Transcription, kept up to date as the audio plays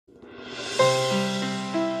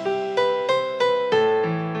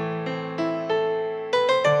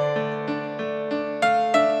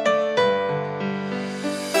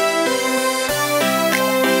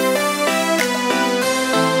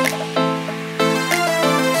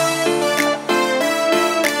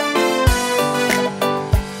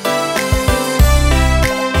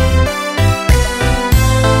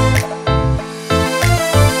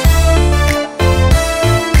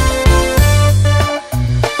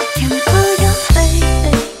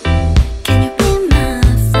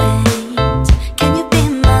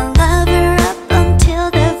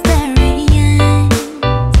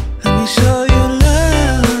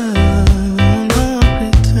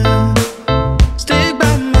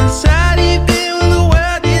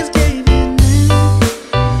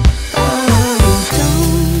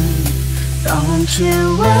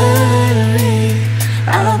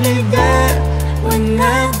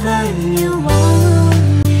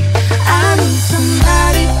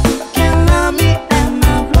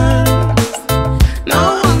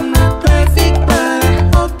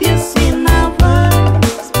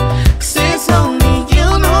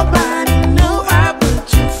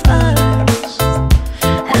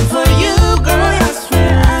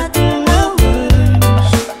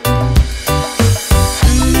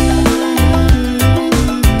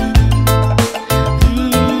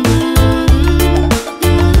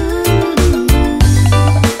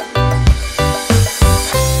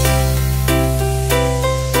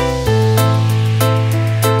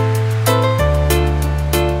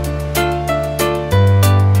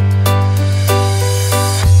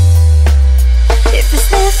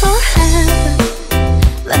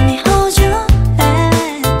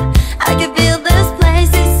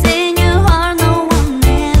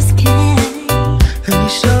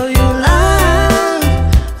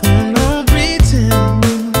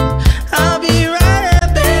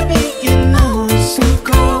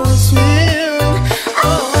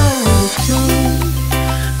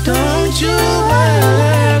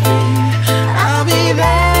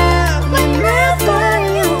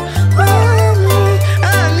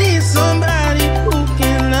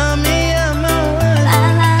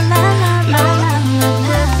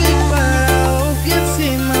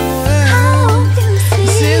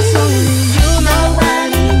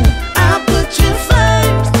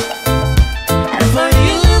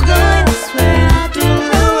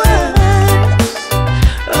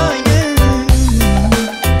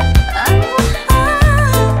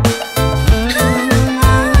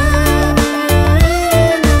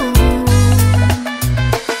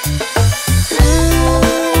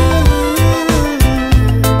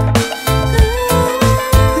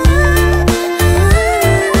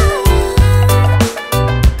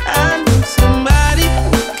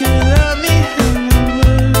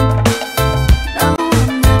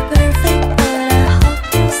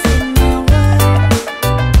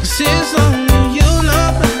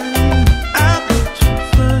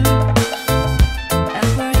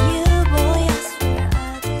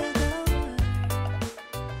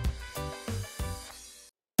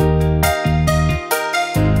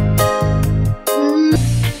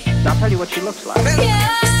tell you what she looks like.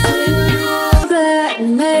 That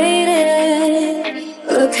made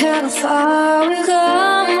it. Look how far we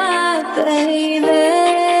come, my baby.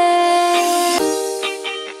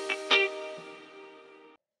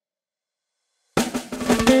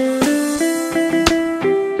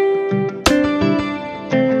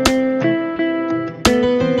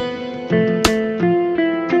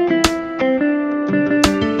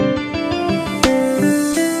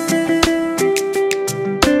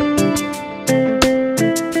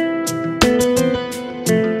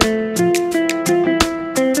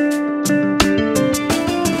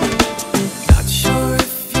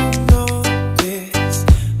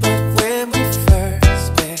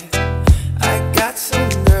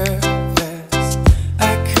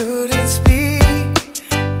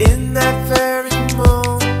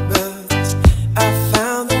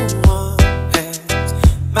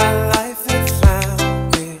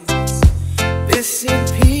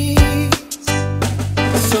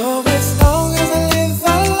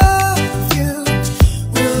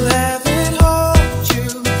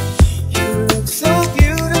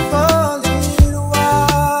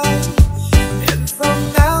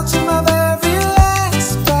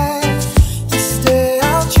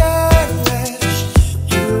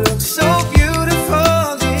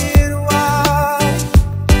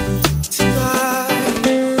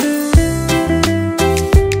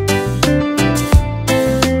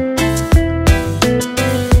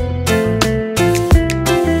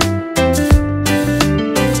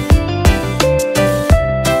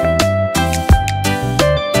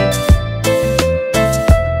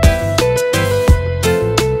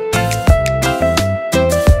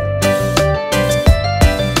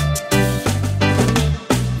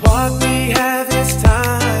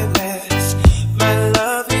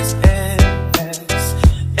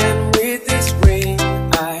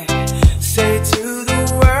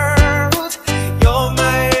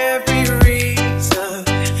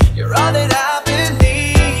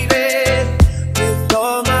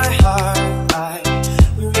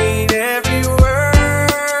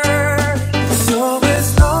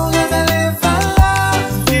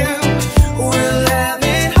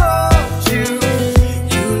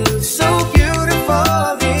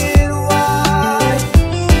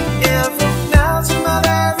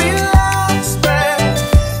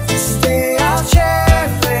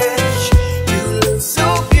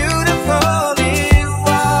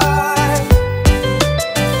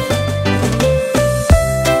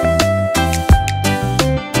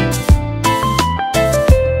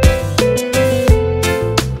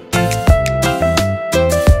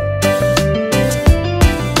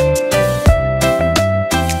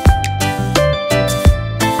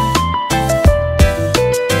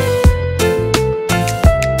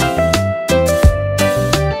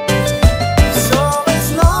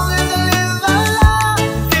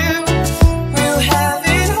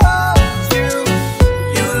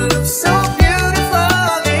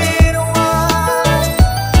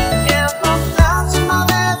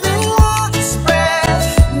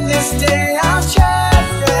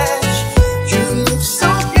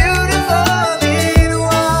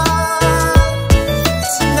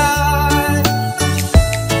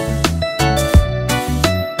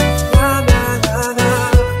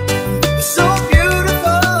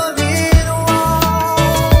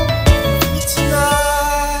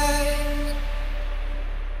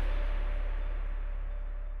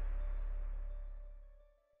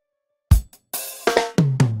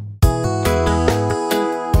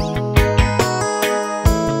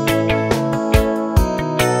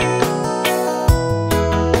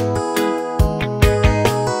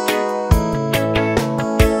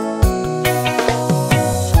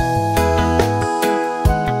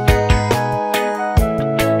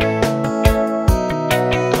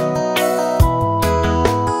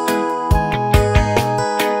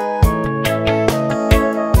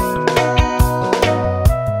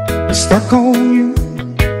 Stuck on you,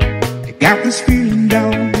 I got this feeling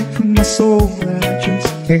down deep in my soul that I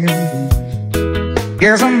just can't lose.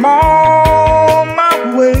 Guess I'm on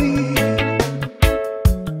my way.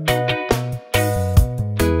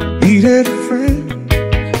 Needed a friend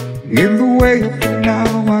in the way of it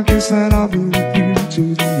now. I guess that I'll be with you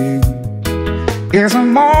to the end. Guess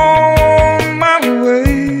I'm on my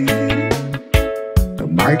way. I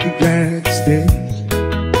might be glad to stay.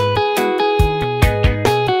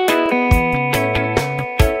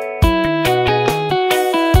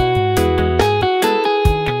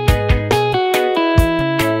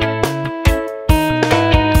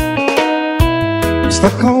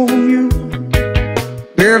 Stuck on you,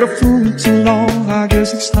 been a fool too long. I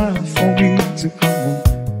guess it's time for me to come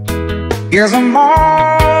home. Yes, I'm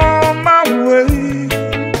on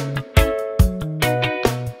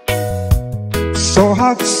so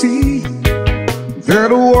hard to see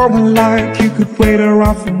that a woman like you could wait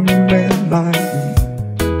around for a man like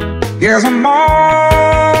me. Yes, I'm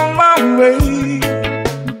on my way.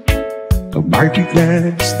 I might be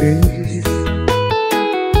glad to stay.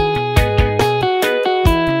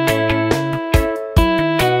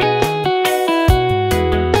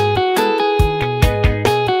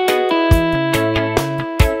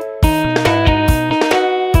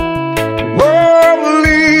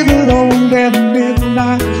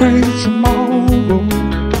 Tomorrow,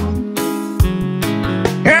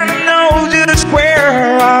 and I know just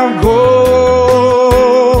where I'm going.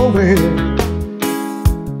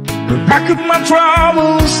 Pack up my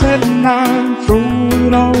troubles and I throw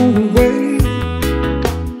it all away.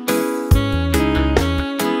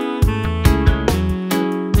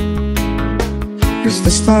 Cause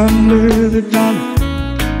this time with it done,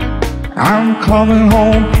 I'm coming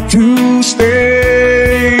home to stay.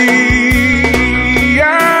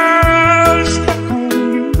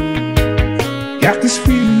 Got this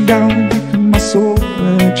feeling down deep in my soul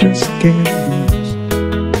I just can't lose.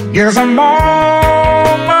 Yes, I'm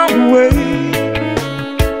on my way.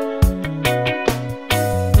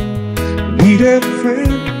 Need a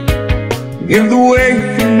friend in the way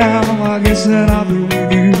for now. I guess that I'll be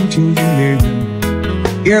with you till the end.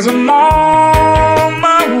 Yes, I'm on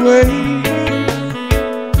my way.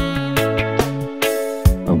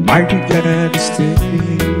 I might be glad to stay.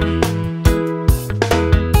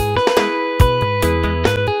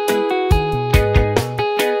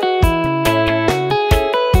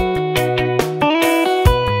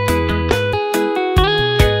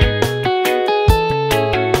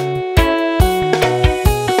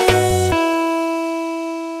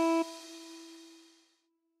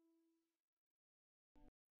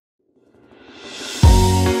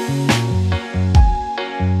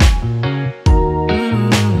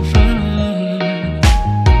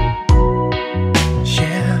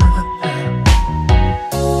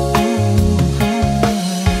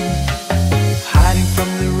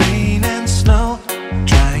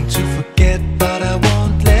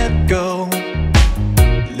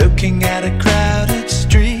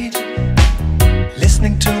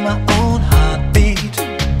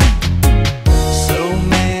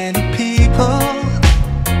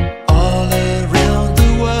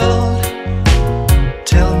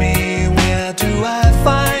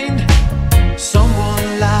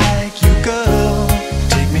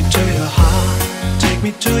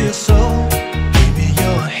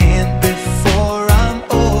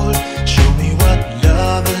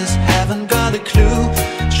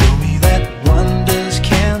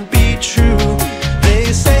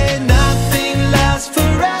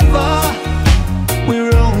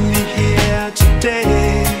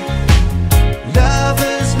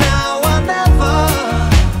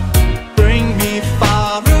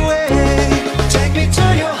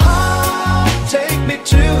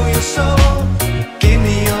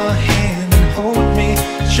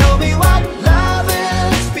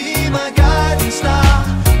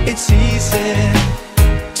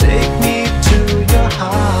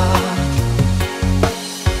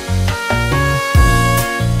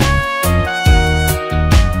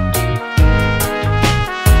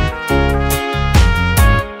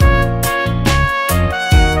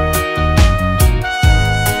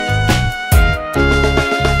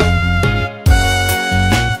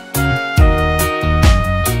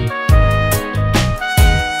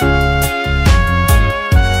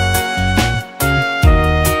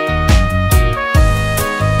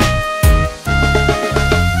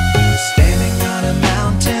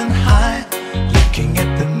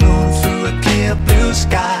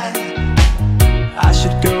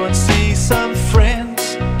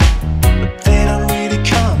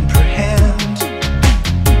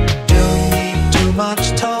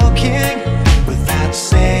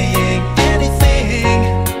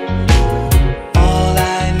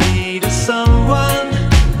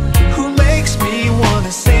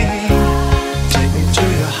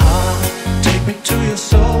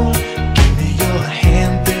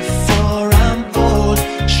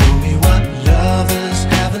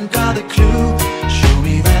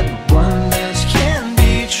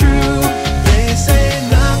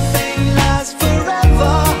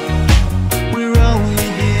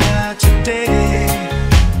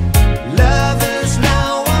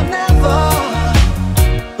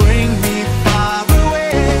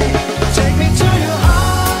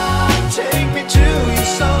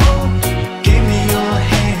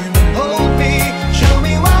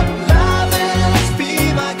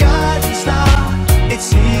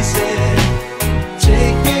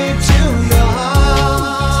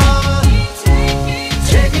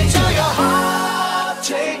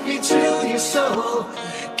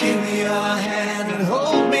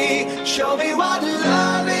 Show me what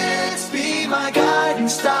love is, be my guiding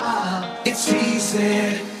star. It's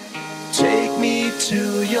easy, take me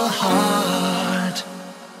to your heart.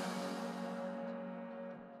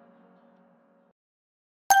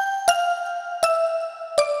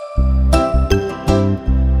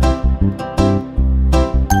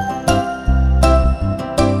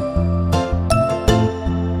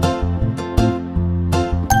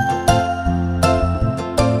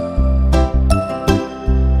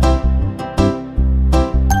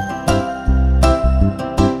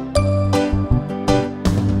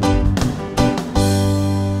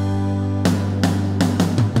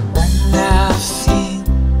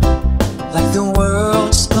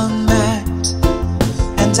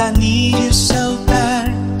 I need you so bad,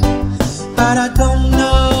 but I don't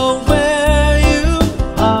know where you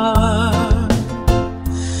are.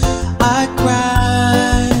 I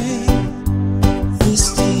cry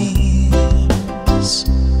these tears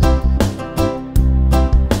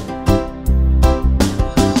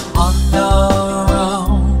on our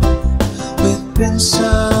own. We've been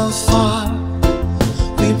so far,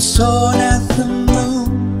 we've torn at the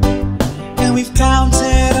moon, and we've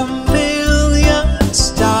counted a million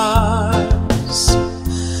stars.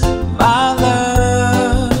 My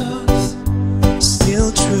love is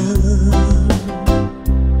still true.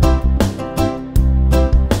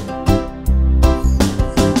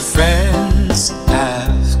 Friends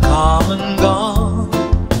have come and gone,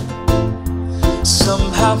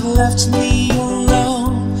 some have left me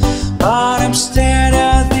alone, but I'm stared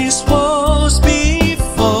at these walls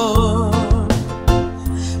before,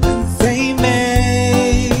 and they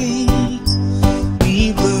make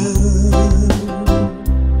me blue.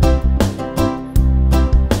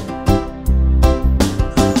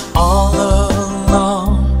 All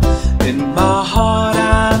along in my heart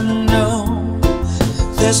I know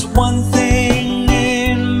there's one thing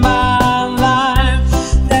in my life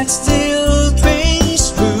that still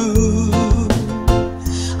rings true.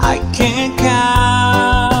 I can't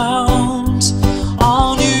count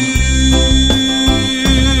on you.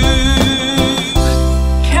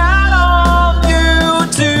 Count on you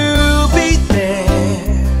to be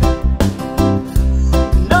there.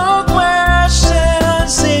 No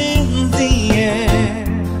questions in the air.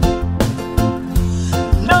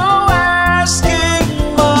 No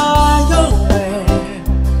asking why you're where.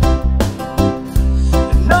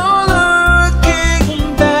 No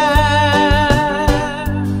looking back.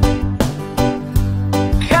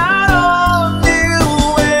 Count on you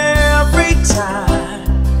every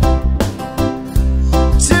time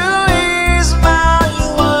to ease my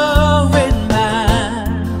worried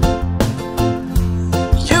mind.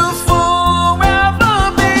 You'll forever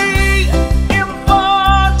be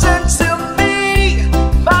important to me,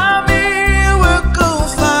 my miracle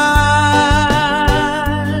find.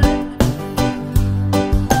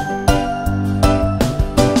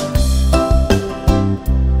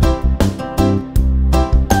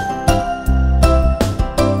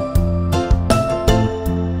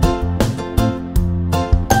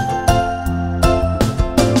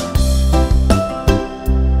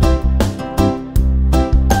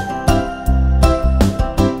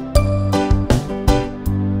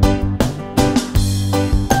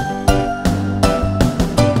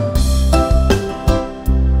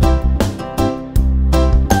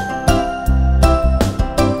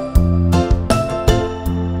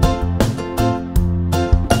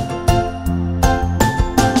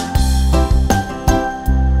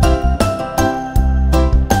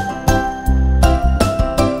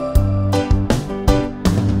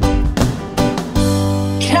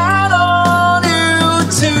 Count on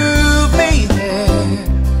you to be there.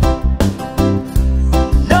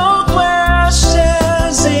 No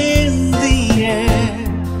questions in the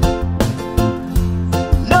air.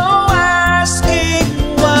 No asking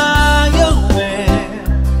why you're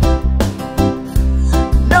where.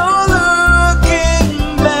 No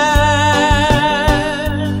looking back.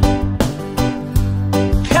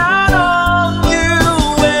 Count on you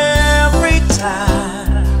every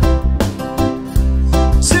time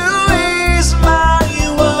to ease my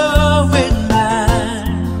worried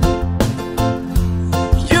mind.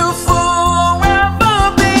 You'll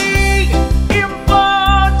forever be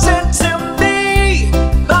important to me,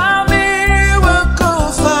 my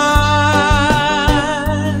miracle find.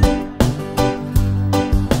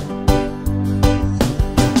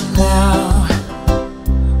 Now,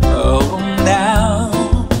 oh now,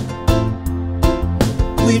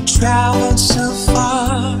 we've traveled so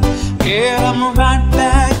far, yet I'm right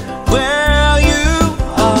back where you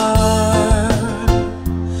are.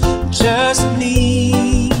 Just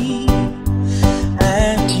me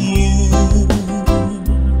and you.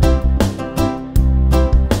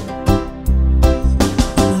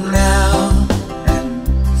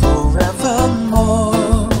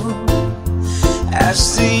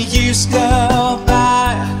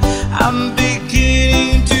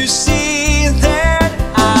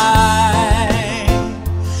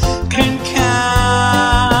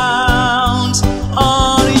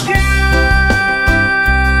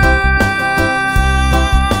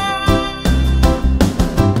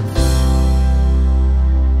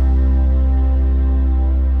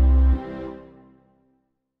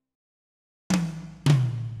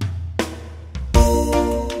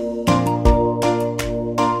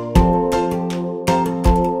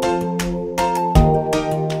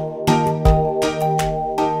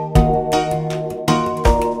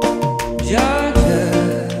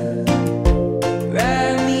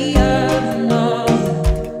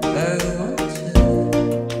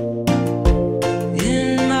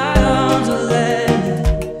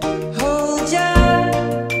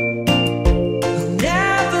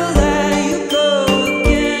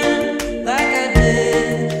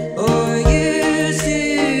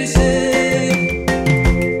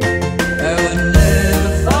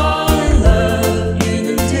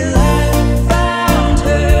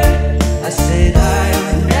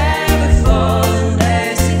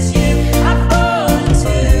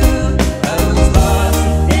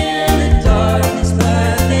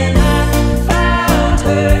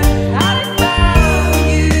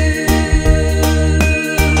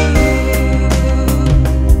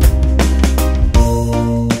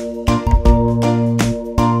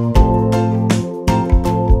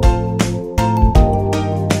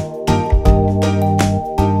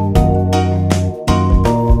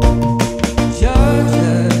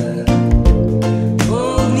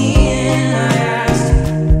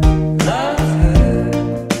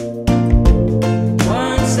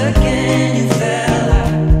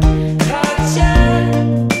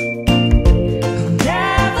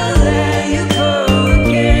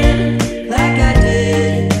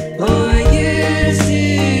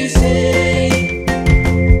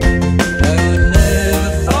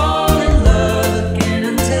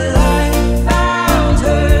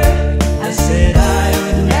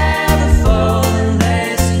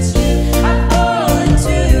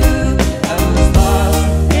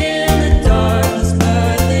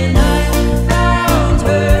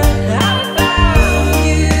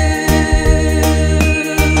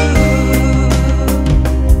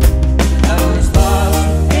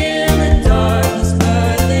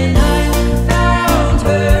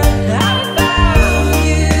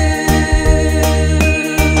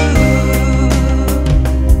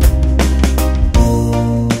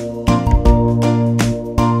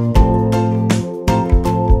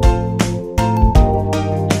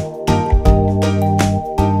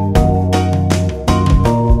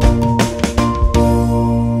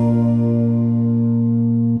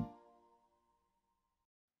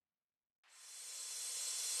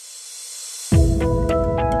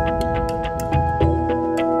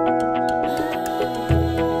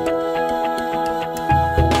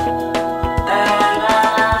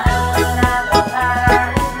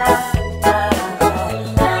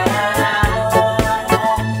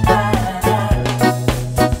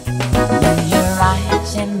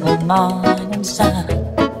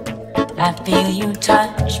 I feel you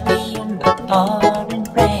touch me in the pouring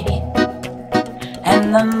rain,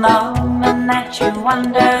 and the moment that you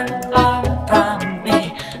wander far from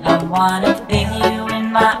me, I wanna feel you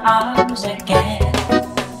in my arms again.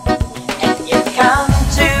 And you come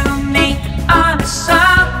to me on a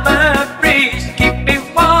summer breeze, keep me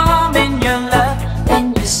warm in your love,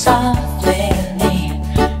 then you softly leave,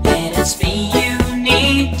 and it's me you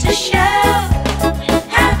need to show.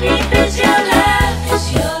 How deep is your love?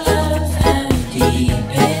 Is your love? How deep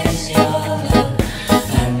is your love?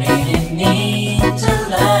 I really need to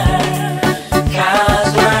learn,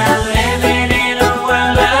 'cause we're living in a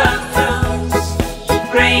world of fools,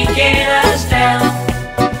 breaking us down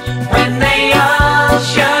when they all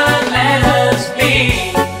should let us be.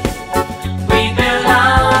 We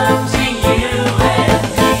belong to you and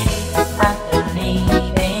me. I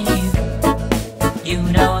believe in you. You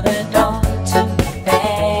know the door to my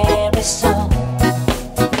very soul.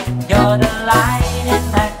 You're the light in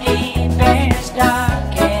my deepest,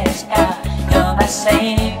 darkest hour. You're my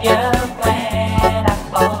savior when I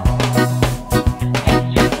fall. And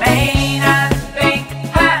you may not think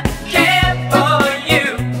I care for you,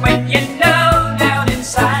 when you know down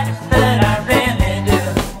inside that I really do.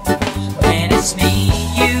 When it's me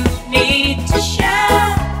you need to show.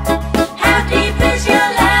 How deep is your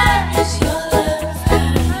love? Is your love? How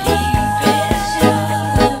deep is your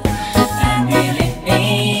love? I really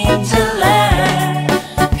need to learn.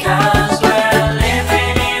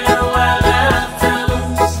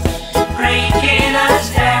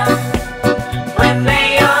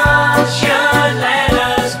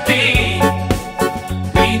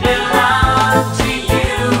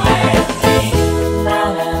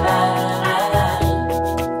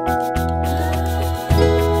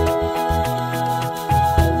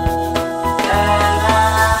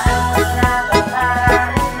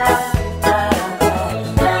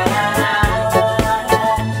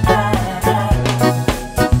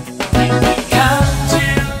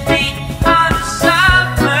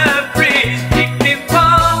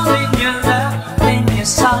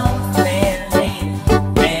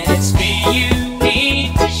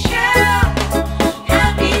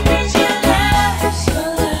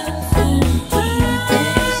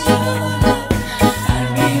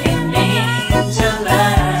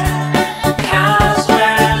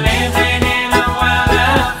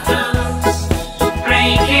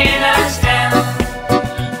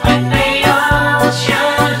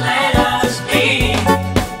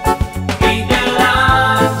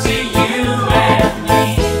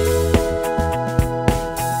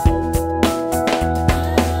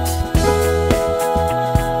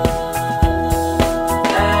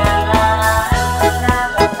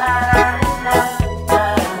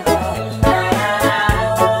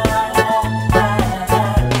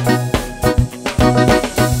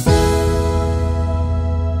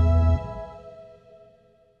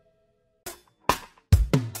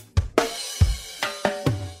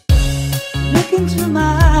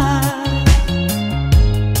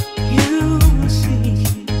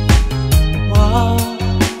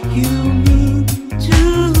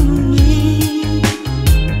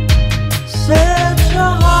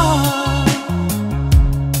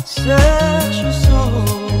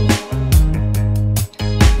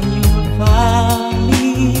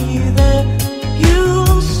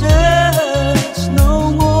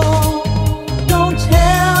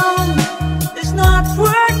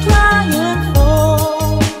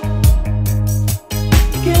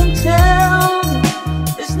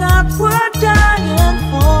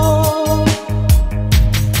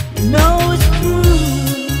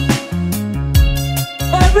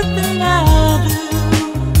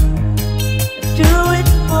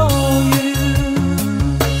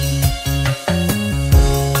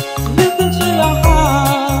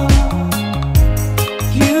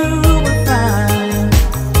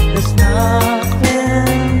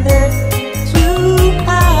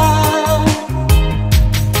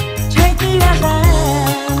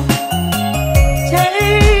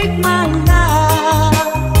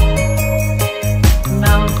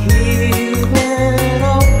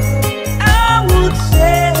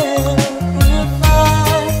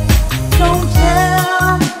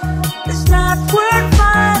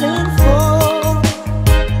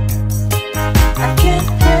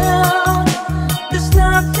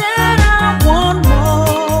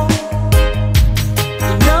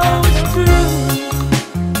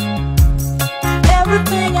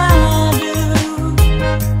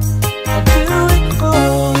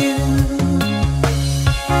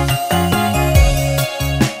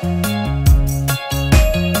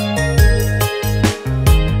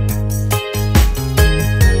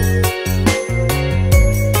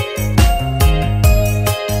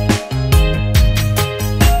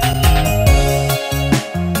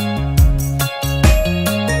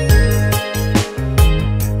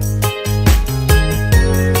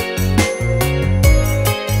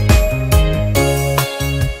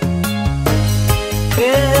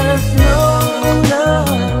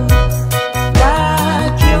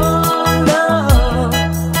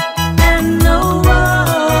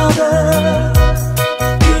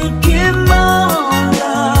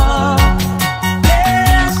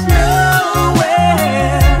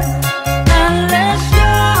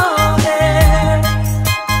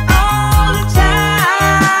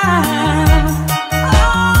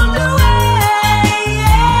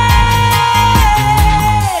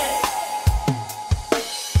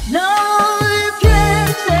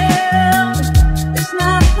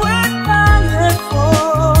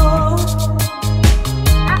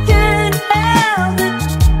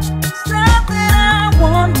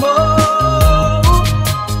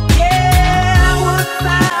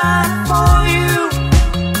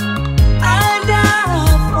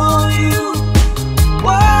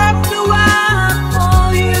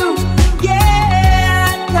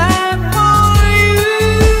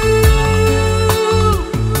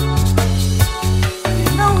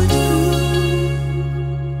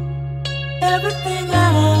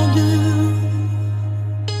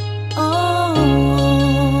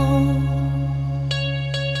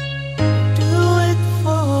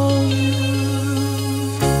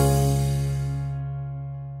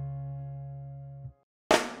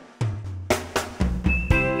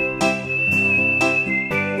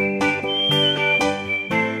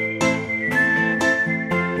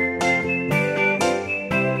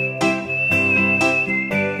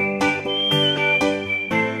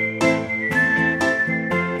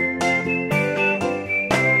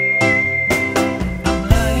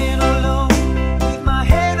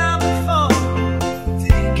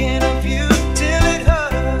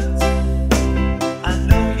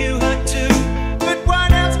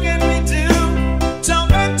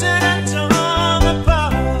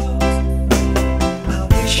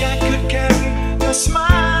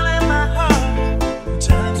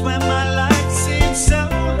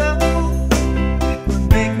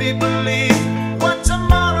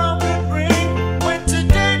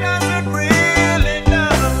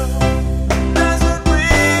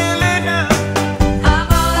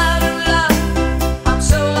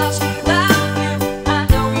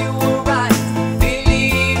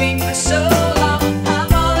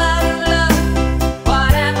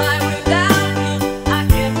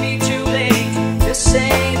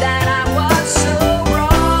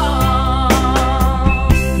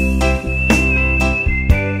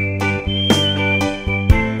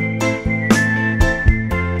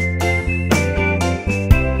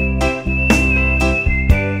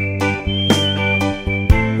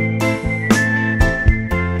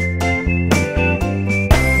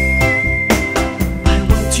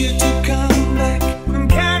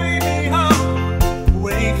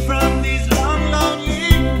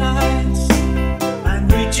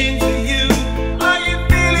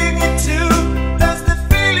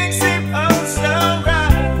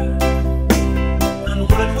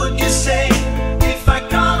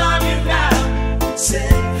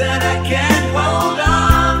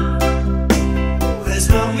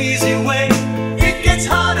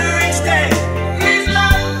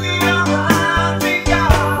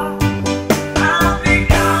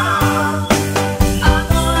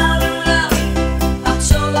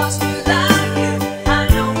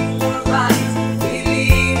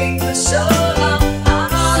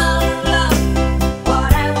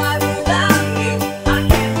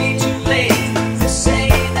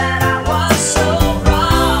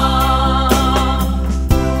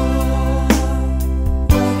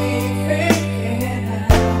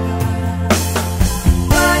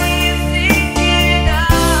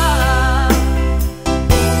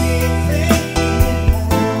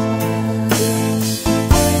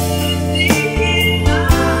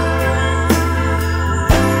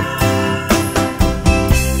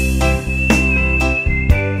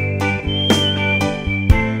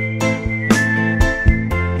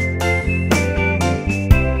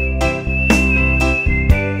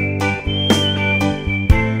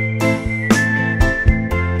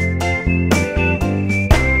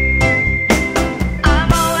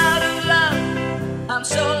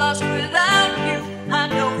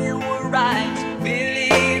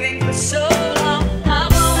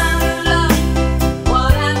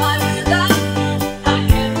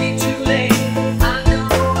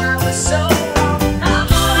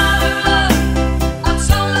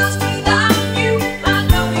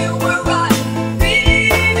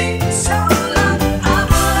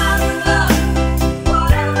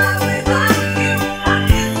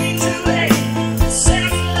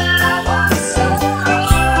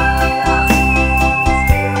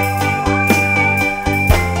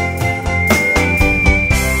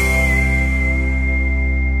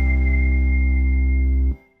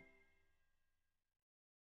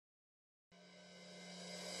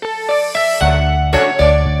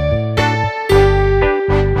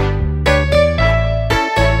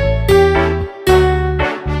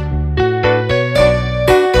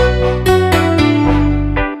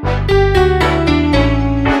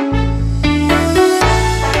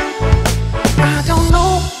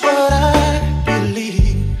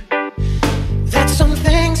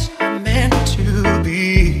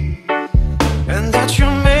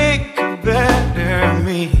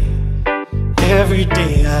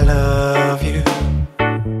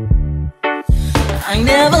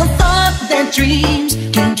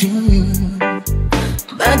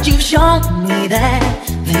 but you've shown me that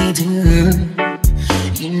they do.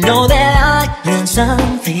 You know that I learn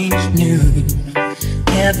something new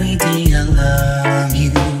every day I love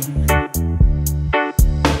you.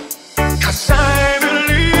 'Cause I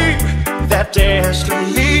believe that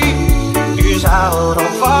destiny is out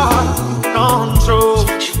of our control,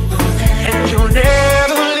 and you'll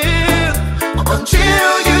never live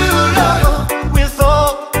until you love with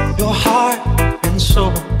all your heart and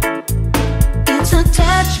soul. It's a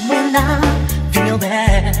touch when I feel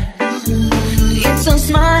bad. It's a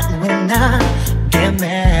smile when I get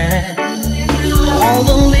mad. All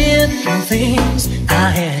the little things I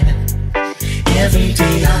have, every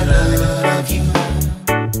day I love you.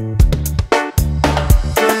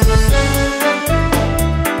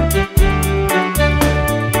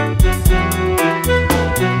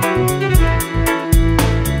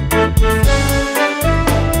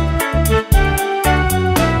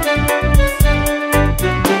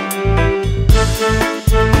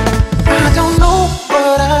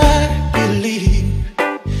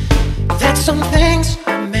 Some things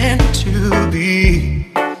are meant to be,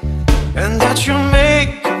 and that you make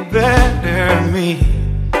a better me.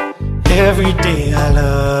 Every day I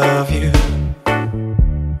love you.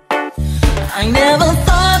 I never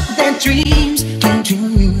thought that dreams came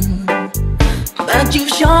true, but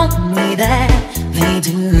you've shown me that they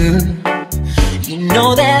do. You know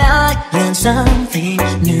that I learn something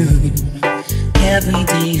new every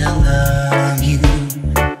day I love you.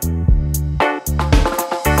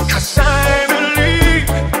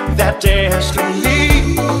 That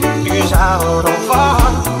destiny is out of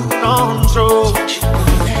our control,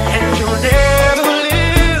 and you'll never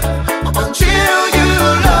live until you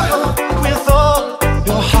love with all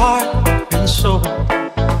your heart and soul.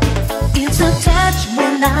 It's a touch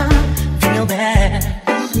when I feel bad.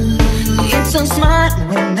 It's a smile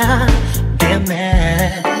when I get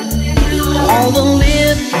mad. All the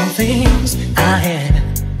little things I have,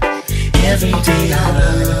 every day I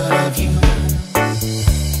love you.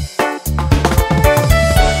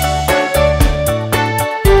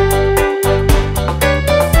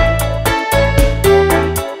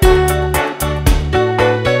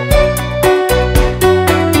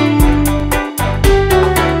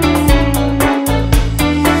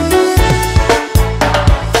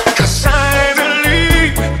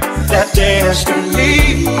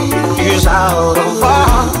 Destiny is out of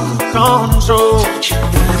our control,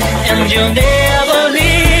 and you'll never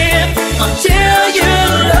live until you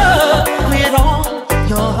love with all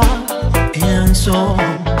your heart and soul.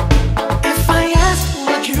 If I ask,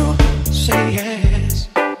 would you say yes?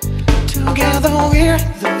 Together we're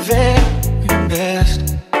the very best.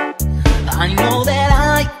 I know that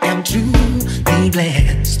I am truly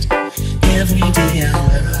blessed. Every day I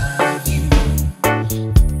love you.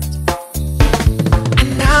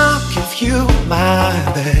 I'll give you my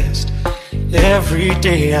best. Every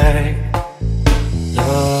day I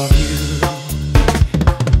love you.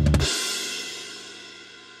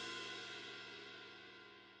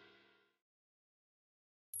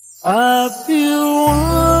 I feel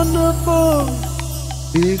wonderful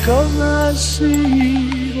because I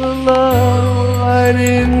see the love right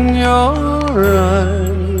in your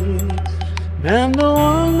eyes, and the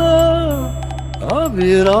wonder of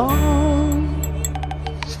it all,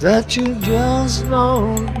 that you just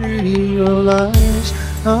don't realize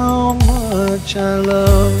how much I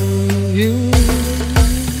love you.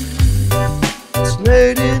 It's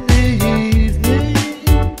late in the evening,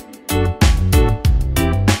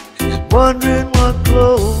 wondering what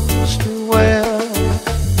clothes to wear.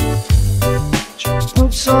 She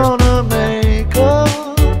puts on her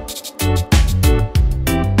makeup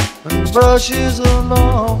and brushes her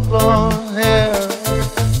long blonde hair.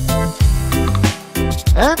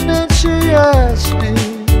 And then she asked me,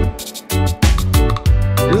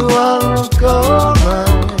 do I look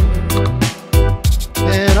alright?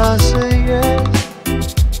 And I say yes,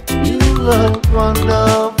 you look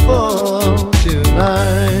wonderful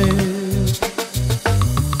tonight.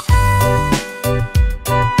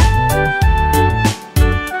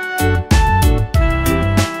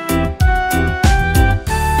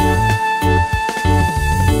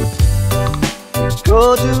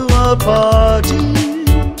 Go to a party,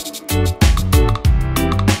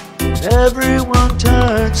 everyone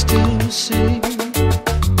turns to see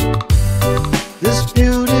this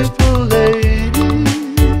beautiful lady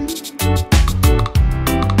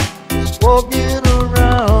is walking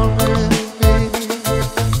around with me.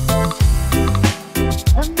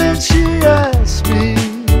 And then she asked me,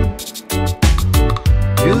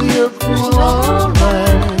 do you feel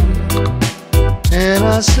alright? And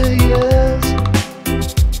I say yes,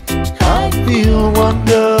 I feel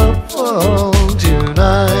wonderful.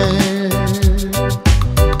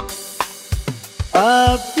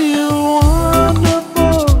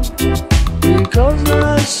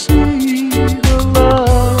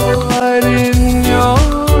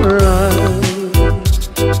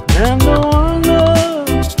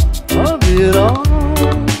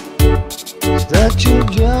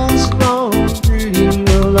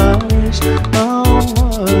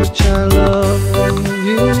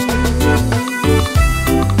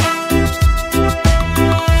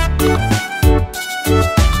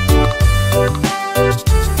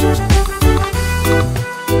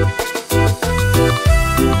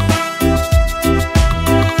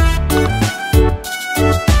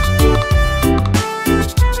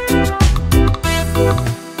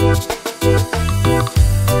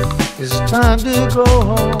 time to go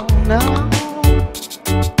home now,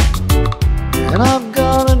 and I've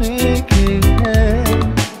got an aching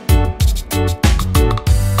head.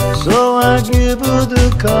 So I give her the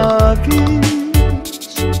car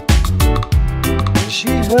keys, she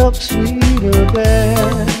helps me to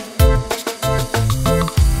bed.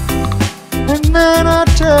 And then I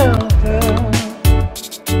tell her,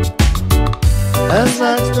 as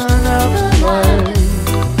I turn out the light,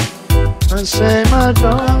 I say, my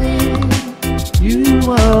darling, you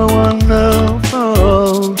are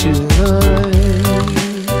wonderful tonight.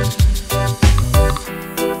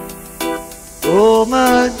 Oh,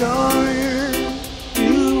 my darling,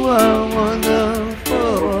 you are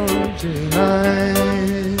wonderful tonight.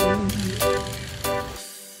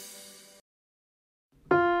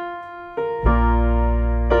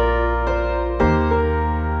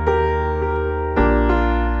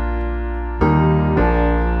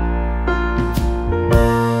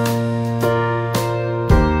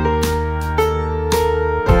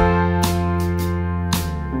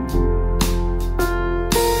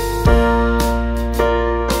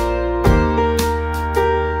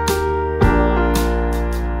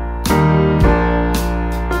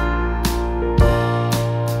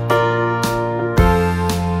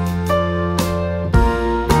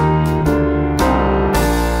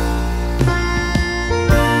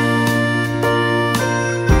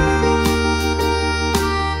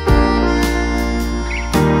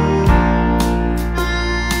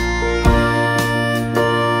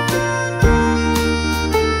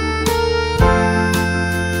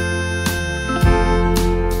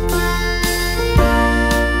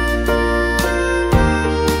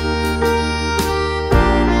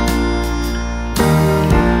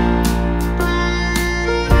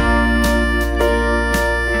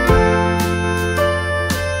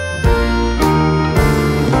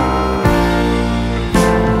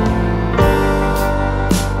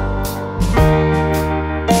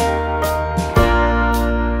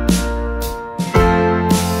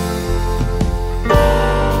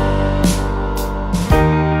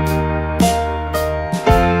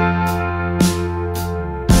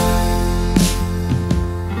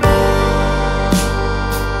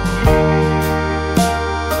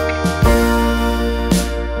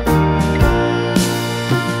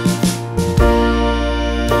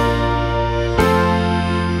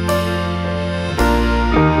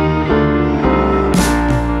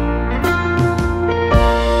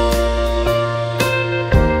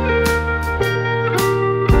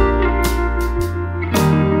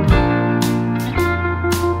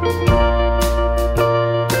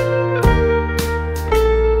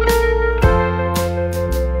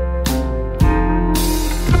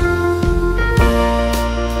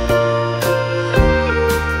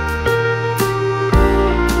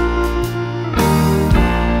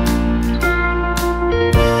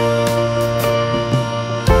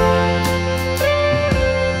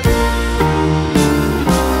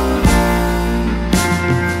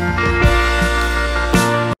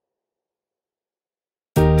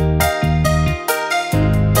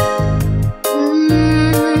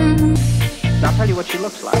 Tell you what she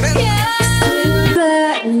looks like.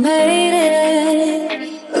 That made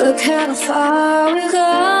it. Look how far we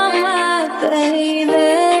go.